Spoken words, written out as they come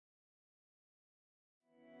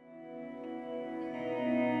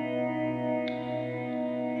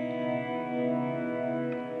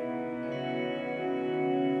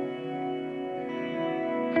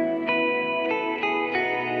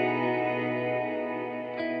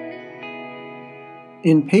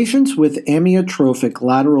In patients with amyotrophic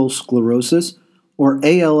lateral sclerosis, or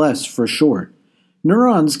ALS for short,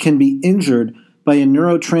 neurons can be injured by a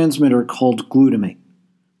neurotransmitter called glutamate.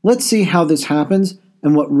 Let's see how this happens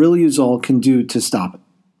and what Riluzole can do to stop it.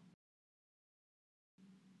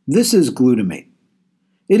 This is glutamate.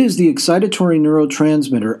 It is the excitatory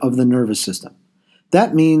neurotransmitter of the nervous system.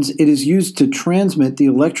 That means it is used to transmit the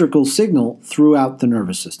electrical signal throughout the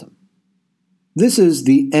nervous system. This is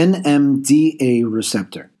the NMDA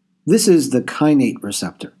receptor. This is the kainate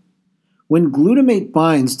receptor. When glutamate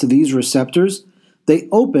binds to these receptors, they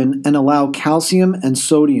open and allow calcium and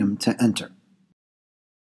sodium to enter.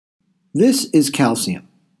 This is calcium.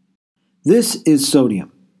 This is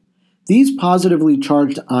sodium. These positively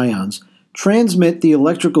charged ions transmit the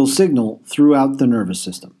electrical signal throughout the nervous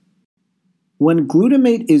system. When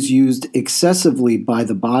glutamate is used excessively by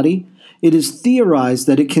the body, it is theorized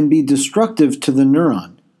that it can be destructive to the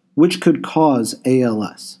neuron, which could cause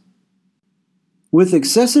ALS. With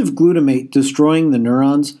excessive glutamate destroying the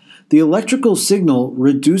neurons, the electrical signal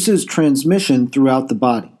reduces transmission throughout the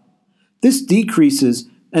body. This decreases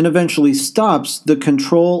and eventually stops the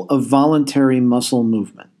control of voluntary muscle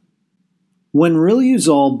movement. When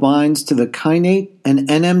Riluzole binds to the kainate and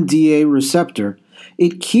NMDA receptor,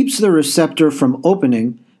 it keeps the receptor from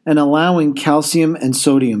opening and allowing calcium and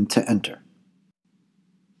sodium to enter.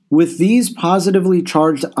 With these positively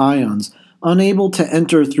charged ions unable to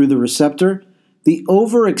enter through the receptor, the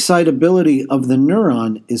overexcitability of the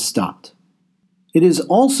neuron is stopped. It is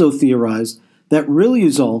also theorized that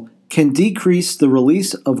Riluzole can decrease the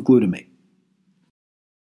release of glutamate.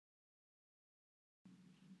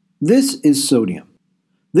 This is sodium.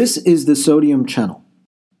 This is the sodium channel.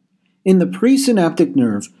 In the presynaptic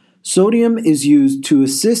nerve, sodium is used to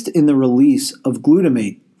assist in the release of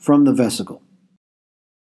glutamate from the vesicle.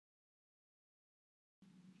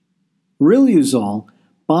 Riluzole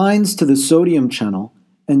binds to the sodium channel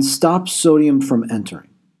and stops sodium from entering.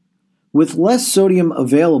 With less sodium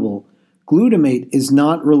available, glutamate is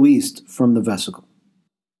not released from the vesicle.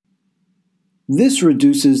 This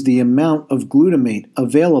reduces the amount of glutamate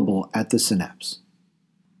available at the synapse.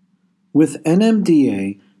 With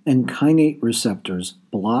NMDA and kainate receptors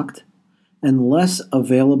blocked and less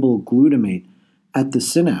available glutamate at the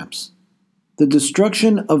synapse, the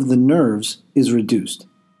destruction of the nerves is reduced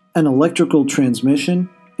and electrical transmission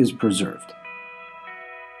is preserved.